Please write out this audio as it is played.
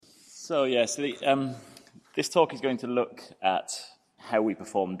This talk is going to look at how we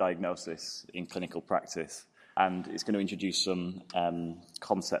perform diagnosis in clinical practice, and it's going to introduce some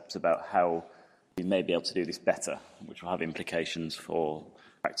concepts about how we may be able to do this better, which will have implications for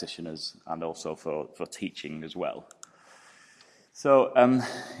practitioners and also for teaching as well. So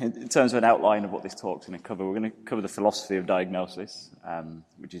in terms of an outline of what this talk's going to cover, we're going to cover the philosophy of diagnosis,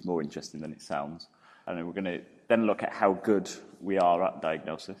 which is more interesting than it sounds. And then we're going to then look at how good we are at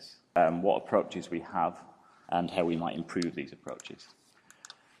diagnosis, what approaches we have, and how we might improve these approaches.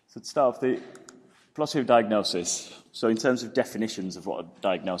 So to start off, the philosophy of diagnosis. So in terms of definitions of what a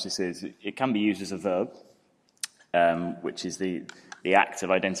diagnosis is, it can be used as a verb, which is the act of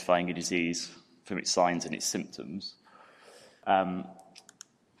identifying a disease from its signs and its symptoms. It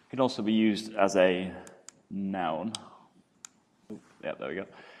can also be used as a noun. Yeah, there we go.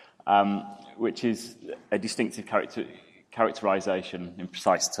 Which is a distinctive characterization in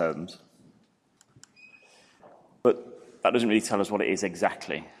precise terms. But that doesn't really tell us what it is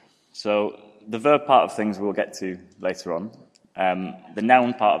exactly. So the verb part of things we'll get to later on. The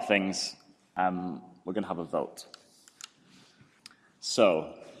noun part of things, we're going to have a vote.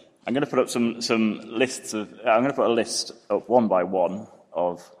 So I'm going to put up some lists of. I'm going to put a list up one by one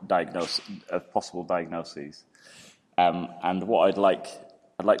of possible diagnoses, and what I'd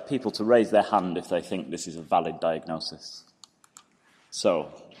like people to raise their hand if they think this is a valid diagnosis. So,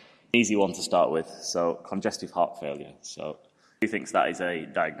 easy one to start with. So, congestive heart failure. So, who thinks that is a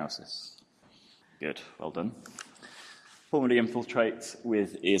diagnosis? Good, well done. Pulmonary infiltrate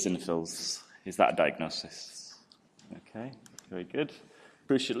with eosinophils. Is that a diagnosis? Okay, very good.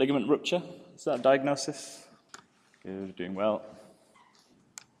 Cruciate ligament rupture. Is that a diagnosis? Good, doing well.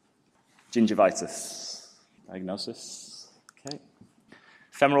 Gingivitis. Diagnosis. Okay.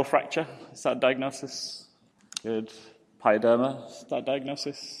 Femoral fracture. Is that a diagnosis? Good. Pyoderma. Is that a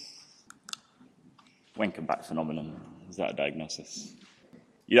diagnosis? Wenkenbach phenomenon. Is that a diagnosis?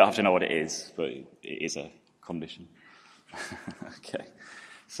 You don't have to know what it is, but it is a condition. Okay.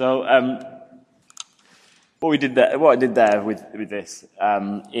 So, what I did there with this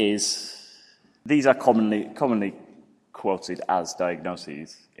is these are commonly quoted as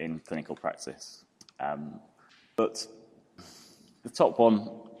diagnoses in clinical practice. But the top one,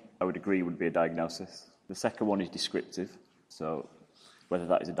 I would agree, would be a diagnosis. The second one is descriptive, so whether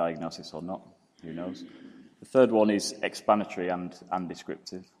that is a diagnosis or not, who knows. The third one is explanatory and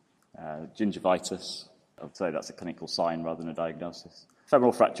descriptive. Gingivitis, I would say that's a clinical sign rather than a diagnosis.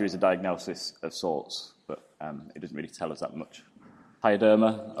 Femoral fracture is a diagnosis of sorts, but it doesn't really tell us that much.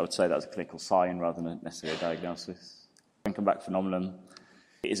 Pyoderma, I would say that's a clinical sign rather than necessarily a diagnosis. Wenkenbach phenomenon,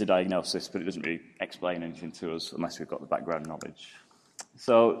 it is a diagnosis, but it doesn't really explain anything to us unless we've got the background knowledge.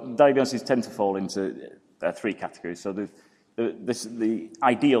 So diagnoses tend to fall into three categories. So the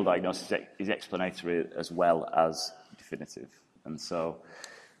ideal diagnosis is explanatory as well as definitive. And so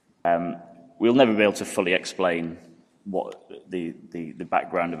we'll never be able to fully explain what the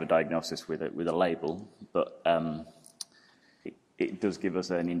background of a diagnosis with a label, but it does give us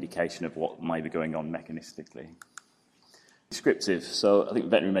an indication of what might be going on mechanistically. Descriptive. So I think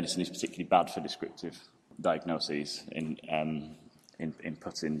veterinary medicine is particularly bad for descriptive diagnoses in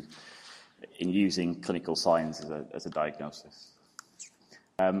using clinical signs as a diagnosis.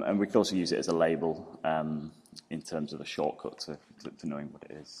 And we can also use it as a label in terms of a shortcut to knowing what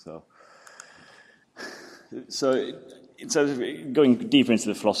it is. So in terms of going deeper into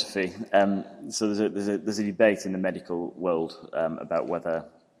the philosophy, so there's a debate in the medical world about whether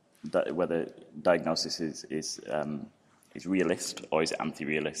diagnosis is realist or is it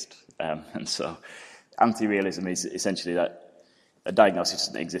anti-realist. And so anti-realism is essentially that a diagnosis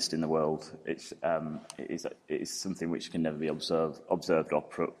doesn't exist in the world. It is something which can never be observed or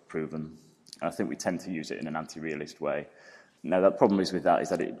proven. And I think we tend to use it in an anti-realist way. Now, the problem is with that is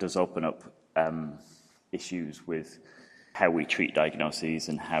that it does open up issues with how we treat diagnoses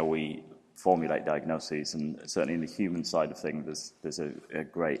and how we formulate diagnoses. And certainly in the human side of things, there's a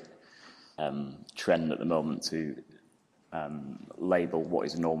great trend at the moment to label what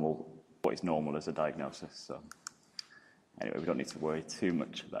is normal as a diagnosis. So anyway, we don't need to worry too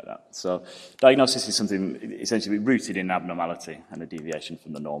much about that. So diagnosis is something essentially rooted in abnormality and a deviation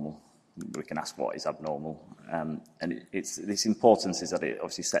from the normal. We can ask what is abnormal. And its importance is that it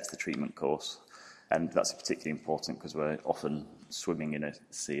obviously sets the treatment course. And that's particularly important because we're often swimming in a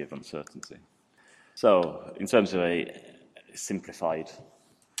sea of uncertainty. So in terms of a simplified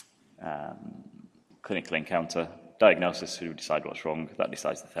clinical encounter, diagnosis, we decide what's wrong, that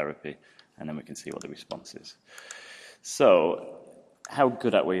decides the therapy, and then we can see what the response is. So, how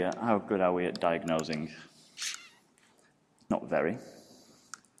good are we at diagnosing? Not very.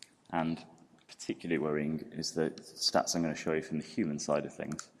 And particularly worrying is the stats I'm going to show you from the human side of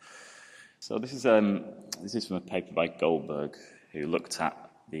things. So this is from a paper by Goldberg, who looked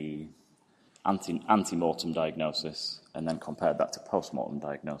at the ante-mortem diagnosis and then compared that to post-mortem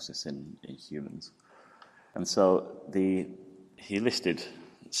diagnosis in humans. And so he listed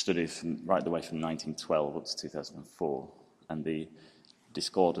studies right the way from 1912 up to 2004, and the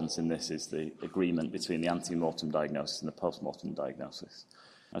discordance in this is the agreement between the ante-mortem diagnosis and the post-mortem diagnosis.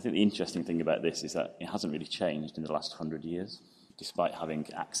 I think the interesting thing about this is that it hasn't really changed in the last 100 years, despite having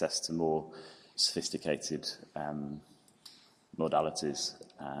access to more sophisticated modalities,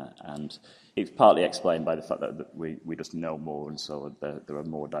 and it's partly explained by the fact that we just know more, and so there are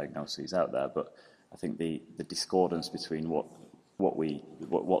more diagnoses out there. But I think the discordance between what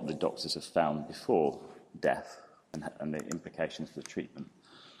the doctors have found before death and the implications for the treatment.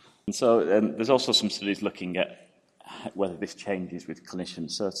 And so there's also some studies looking at whether this changes with clinician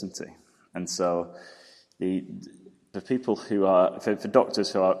certainty. And so for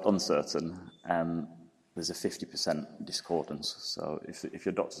doctors who are uncertain, there's a 50% discordance. So if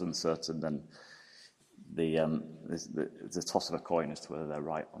your doctor's uncertain, then there's a toss of a coin as to whether they're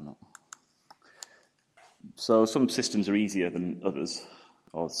right or not. So some systems are easier than others,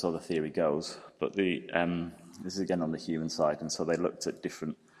 or so the theory goes. But this is again on the human side, and so they looked at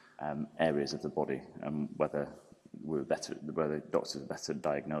different areas of the body and whether doctors are better at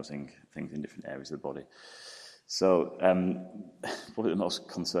diagnosing things in different areas of the body. So probably the most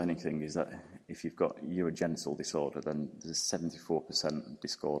concerning thing is that if you've got urogenital disorder, then there's 74%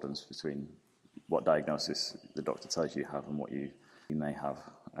 discordance between what diagnosis the doctor tells you have and what you may have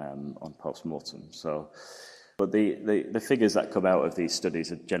on post-mortem. But the figures that come out of these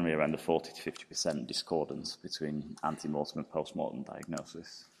studies are generally around the 40 to 50% discordance between ante-mortem and post-mortem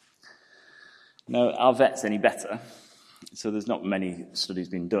diagnosis. Now, are vets any better? So there's not many studies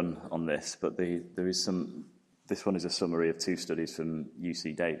being done on this, but there is some. This one is a summary of 2 studies from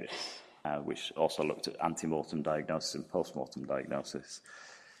UC Davis, which also looked at ante-mortem diagnosis and post-mortem diagnosis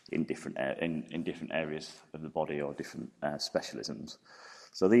in different areas of the body or different specialisms.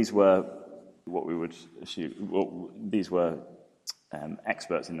 So these were what we would assume. These were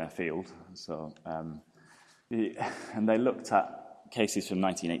experts in their field. So and they looked at cases from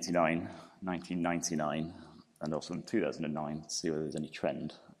 1989, 1999, and also in 2009 to see whether there's any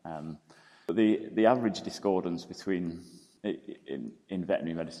trend. But the average discordance in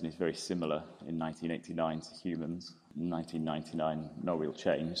veterinary medicine is very similar in 1989 to humans. In 1999, no real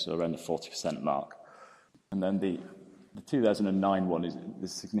change, so around the 40% mark. And then the 2009 one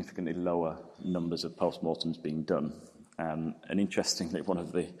there's significantly lower numbers of postmortems being done. And interestingly, one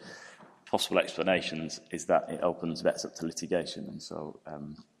of the possible explanations is that it opens vets up to litigation, and so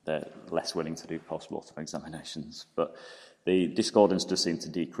they're less willing to do post-mortem examinations. But the discordance does seem to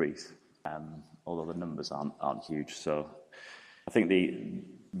decrease, although the numbers aren't huge. So I think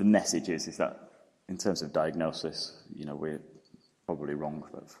the message is that in terms of diagnosis, we're probably wrong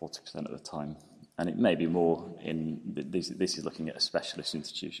about 40% of the time. And it may be more this is looking at a specialist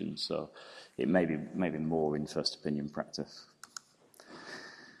institution, so it may be more in first opinion practice.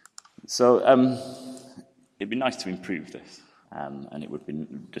 So it'd be nice to improve this, and it would be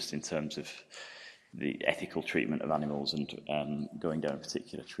just in terms of the ethical treatment of animals and going down a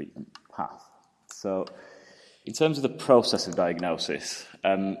particular treatment path. So in terms of the process of diagnosis,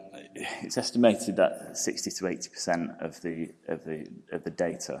 it's estimated that 60 to 80% of the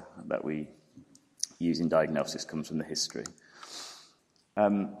data that we use in diagnosis comes from the history.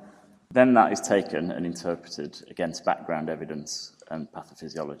 Then that is taken and interpreted against background evidence and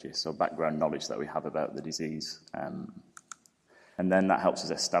pathophysiology, so background knowledge that we have about the disease. And then that helps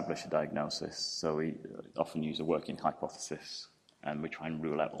us establish a diagnosis. So we often use a working hypothesis, and we try and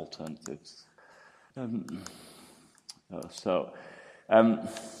rule out alternatives. In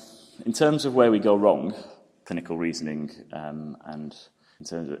terms of where we go wrong, clinical reasoning, and in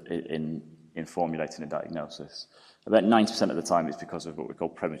terms of in formulating a diagnosis, about 90% of the time it's because of what we call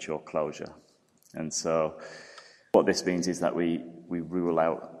premature closure. And so what this means is that we rule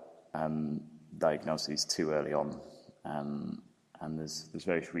out diagnoses too early on, and there's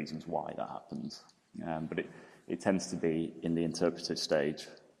various reasons why that happens. But it tends to be in the interpretive stage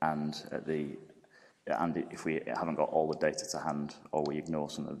and if we haven't got all the data to hand, or we ignore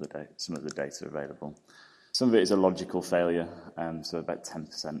some of the data available. Some of it is a logical failure, so about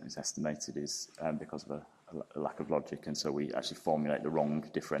 10% is estimated is because of a lack of logic, and so we actually formulate the wrong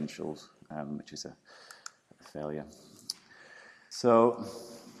differentials, which is a failure. So,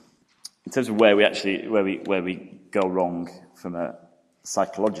 in terms of where we go wrong from a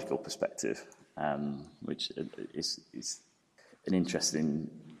psychological perspective, which is an interesting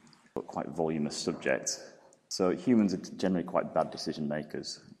but quite voluminous subject. So humans are generally quite bad decision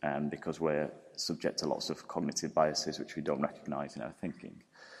makers because we're subject to lots of cognitive biases which we don't recognise in our thinking.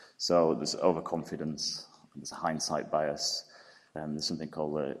 So there's overconfidence, there's a hindsight bias, there's something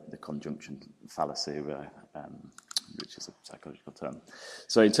called the conjunction fallacy, which is a psychological term.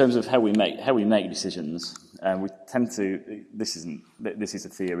 So in terms of how we make decisions, we tend to. This is a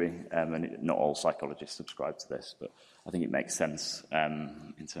theory, and not all psychologists subscribe to this, but I think it makes sense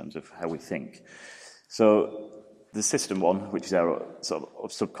in terms of how we think. So the system one, which is our sort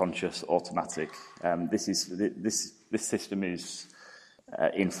of subconscious, automatic. This system is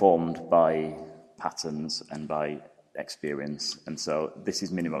informed by patterns and by experience, and so this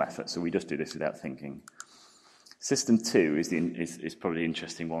is minimal effort. So we just do this without thinking. System two is probably the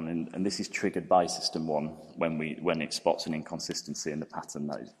interesting one, and this is triggered by system one when it spots an inconsistency in the pattern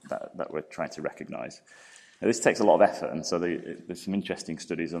that we're trying to recognise. Now, this takes a lot of effort, and so there's some interesting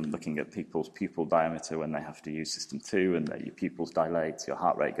studies on looking at people's pupil diameter when they have to use system two, and your pupils dilate, your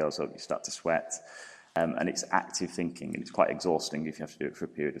heart rate goes up, you start to sweat, and it's active thinking, and it's quite exhausting if you have to do it for a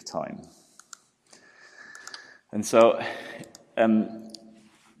period of time. And so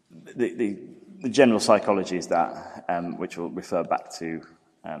the general psychology is that, which we'll refer back to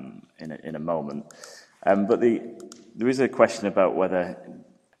in a moment. But there is a question about whether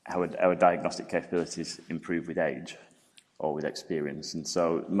our diagnostic capabilities improve with age or with experience. And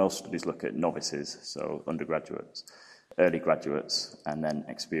so most studies look at novices, so undergraduates, early graduates, and then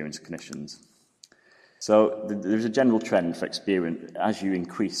experienced clinicians. So there's a general trend for experience. As you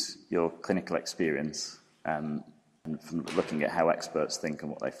increase your clinical experience, and from looking at how experts think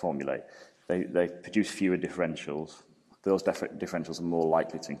and what they formulate, they produce fewer differentials. Those differentials are more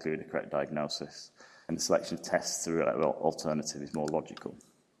likely to include a correct diagnosis, and the selection of tests through an alternative is more logical.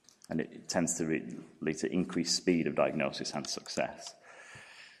 And it tends to lead to increased speed of diagnosis and success.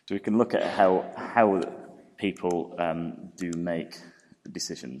 So we can look at how people do make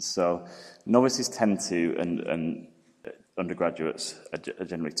decisions. So novices tend to, and undergraduates are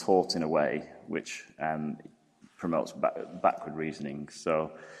generally taught in a way which promotes backward reasoning.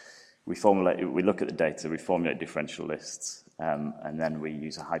 So we look at the data, we formulate differential lists, and then we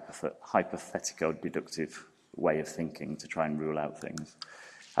use a hypothetico-deductive way of thinking to try and rule out things.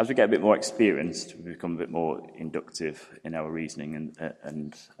 As we get a bit more experienced, we become a bit more inductive in our reasoning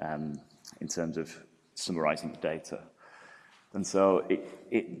and in terms of summarising the data. And so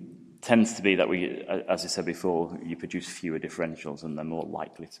it tends to be that we, as I said before, you produce fewer differentials and they're more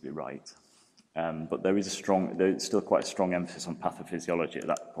likely to be right. But there's still quite a strong emphasis on pathophysiology at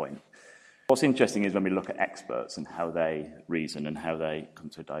that point. What's interesting is when we look at experts and how they reason and how they come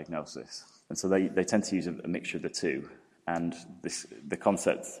to a diagnosis. And so they tend to use a mixture of the two. And the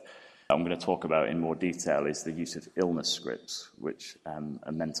concept that I'm going to talk about in more detail is the use of illness scripts, which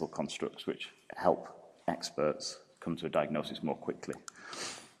are mental constructs which help experts come to a diagnosis more quickly.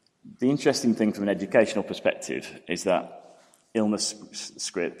 The interesting thing from an educational perspective is that illness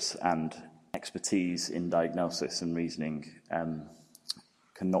scripts and expertise in diagnosis and reasoning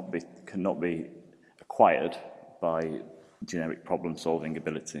cannot be acquired by generic problem-solving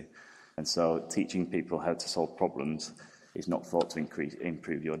ability. And so teaching people how to solve problems is not thought to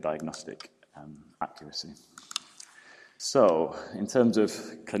improve your diagnostic accuracy. So, in terms of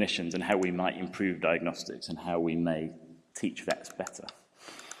clinicians and how we might improve diagnostics and how we may teach vets better.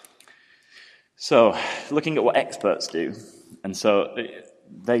 So, looking at what experts do, and so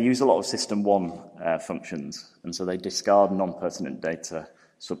they use a lot of System 1 functions, and so they discard non-pertinent data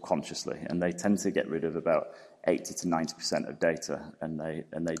subconsciously, and they tend to get rid of about 80 to 90% of data, and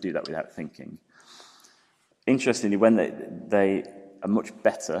they do that without thinking. Interestingly, when they are much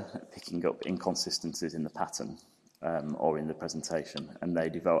better at picking up inconsistencies in the pattern or in the presentation, and they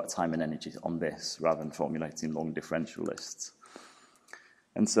devote time and energy on this rather than formulating long differential lists.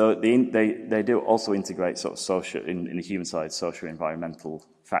 And so they do also integrate sort of social, in the human side, social-environmental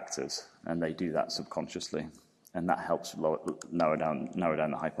factors, and they do that subconsciously, and that helps narrow down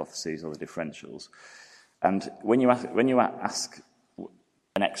the hypotheses or the differentials. And when you ask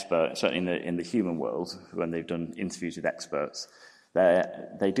an expert, certainly in the human world, when they've done interviews with experts,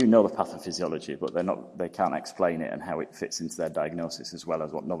 they do know the pathophysiology, but they can't explain it and how it fits into their diagnosis as well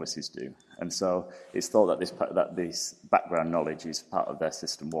as what novices do. And so it's thought that this background knowledge is part of their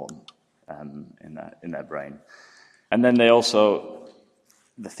System 1 in their brain. And then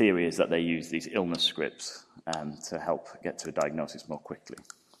the theory is that they use these illness scripts to help get to a diagnosis more quickly.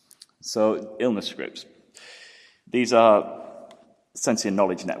 So illness scripts. These are essentially a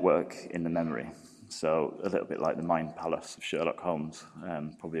knowledge network in the memory. So a little bit like the mind palace of Sherlock Holmes,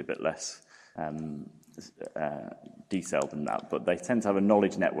 probably a bit less detailed than that, but they tend to have a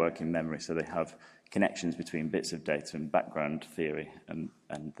knowledge network in memory, so they have connections between bits of data and background theory, and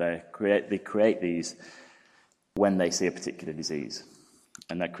they create these when they see a particular disease,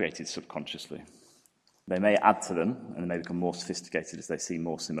 and they're created subconsciously. They may add to them, and they may become more sophisticated as they see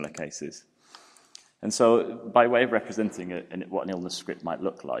more similar cases. And so, by way of representing what an illness script might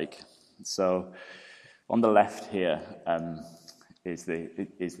look like, so on the left here is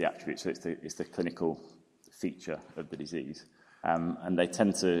the attribute, so it's the clinical feature of the disease, and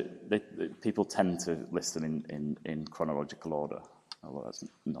people tend to list them in chronological order, although that's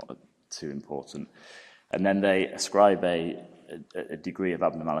not too important. And then they ascribe a degree of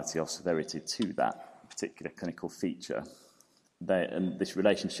abnormality or severity to that particular clinical feature. And this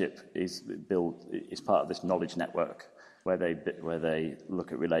relationship is part of this knowledge network where they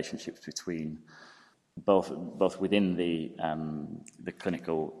look at relationships between both within the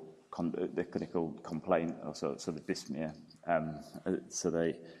clinical complaint, so the dyspnea. So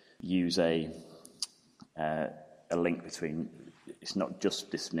they use a link between. It's not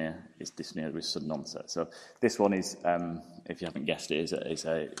just dyspnea; it's dyspnea with sudden onset. So this one is, if you haven't guessed it, is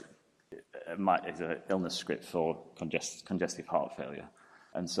a illness script for congestive heart failure.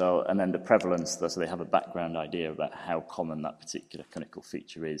 And then the prevalence, so they have a background idea about how common that particular clinical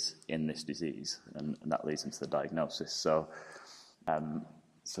feature is in this disease, and that leads into the diagnosis. So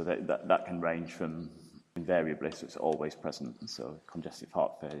that can range from invariably, so it's always present. So congestive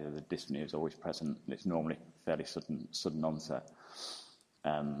heart failure, the dyspnea is always present, and it's normally fairly sudden onset.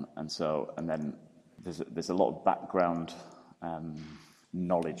 And then there's a lot of background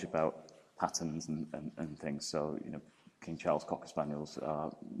knowledge about patterns and things. So, King Charles Cocker Spaniels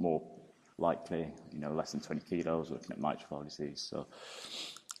are more likely, less than 20 kilos, looking at mitral valve disease. So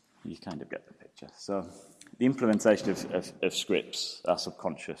you kind of get the picture. So the implementation of scripts are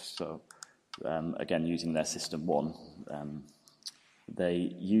subconscious. So again, using their system 1,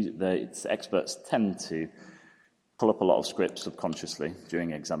 experts tend to pull up a lot of scripts subconsciously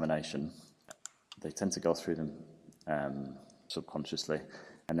during examination. They tend to go through them subconsciously,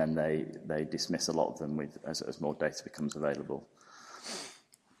 and then they dismiss a lot of them as more data becomes available.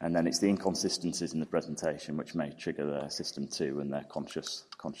 And then it's the inconsistencies in the presentation which may trigger their system 2 and their conscious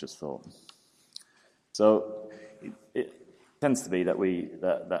thought. So it tends to be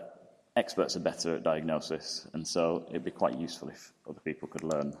that experts are better at diagnosis, and so it'd be quite useful if other people could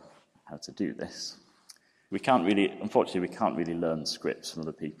learn how to do this. Unfortunately, we can't really learn scripts from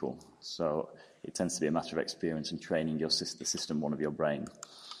other people, so it tends to be a matter of experience and training the system 1 of your brain.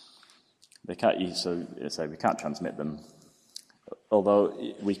 We can't transmit them,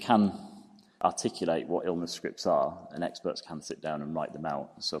 although we can articulate what illness scripts are, and experts can sit down and write them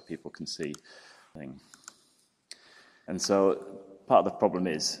out so people can see things. And so part of the problem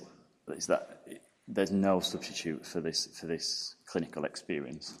is that there's no substitute for this clinical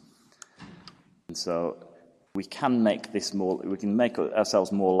experience. And so we can make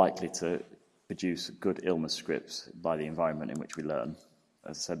ourselves more likely to produce good illness scripts by the environment in which we learn.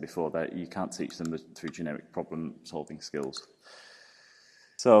 As I said before, that you can't teach them through generic problem-solving skills.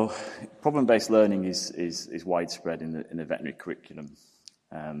 So problem-based learning is widespread in the veterinary curriculum.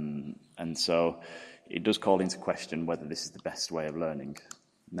 And so it does call into question whether this is the best way of learning.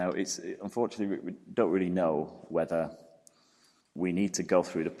 Now, unfortunately, we don't really know whether we need to go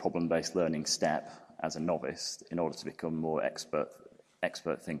through the problem-based learning step as a novice in order to become more expert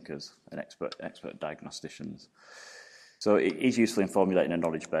thinkers and expert diagnosticians. So it is useful in formulating a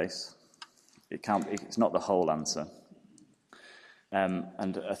knowledge base. It's not the whole answer.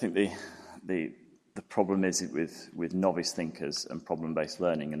 And I think the problem is with novice thinkers and problem-based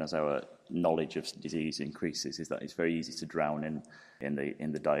learning, and as our knowledge of disease increases, is that it's very easy to drown in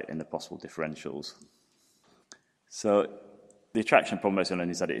the possible differentials. So the attraction of problem-based learning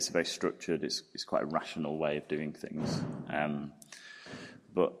is that it's very structured. It's quite a rational way of doing things,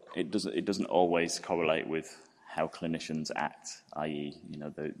 but it doesn't always correlate with how clinicians act, i.e.,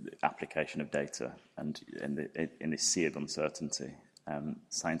 the application of data, and in this sea of uncertainty,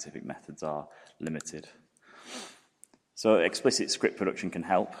 scientific methods are limited. So explicit script production can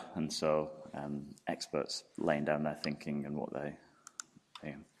help, and so experts laying down their thinking and what they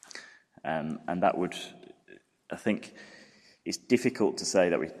and that would, I think, it's difficult to say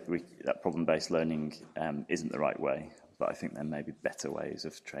that problem-based learning isn't the right way, but I think there may be better ways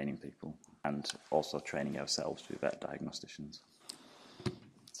of training people and also training ourselves to be better diagnosticians.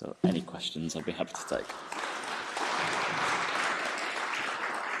 So any questions I'd be happy to take.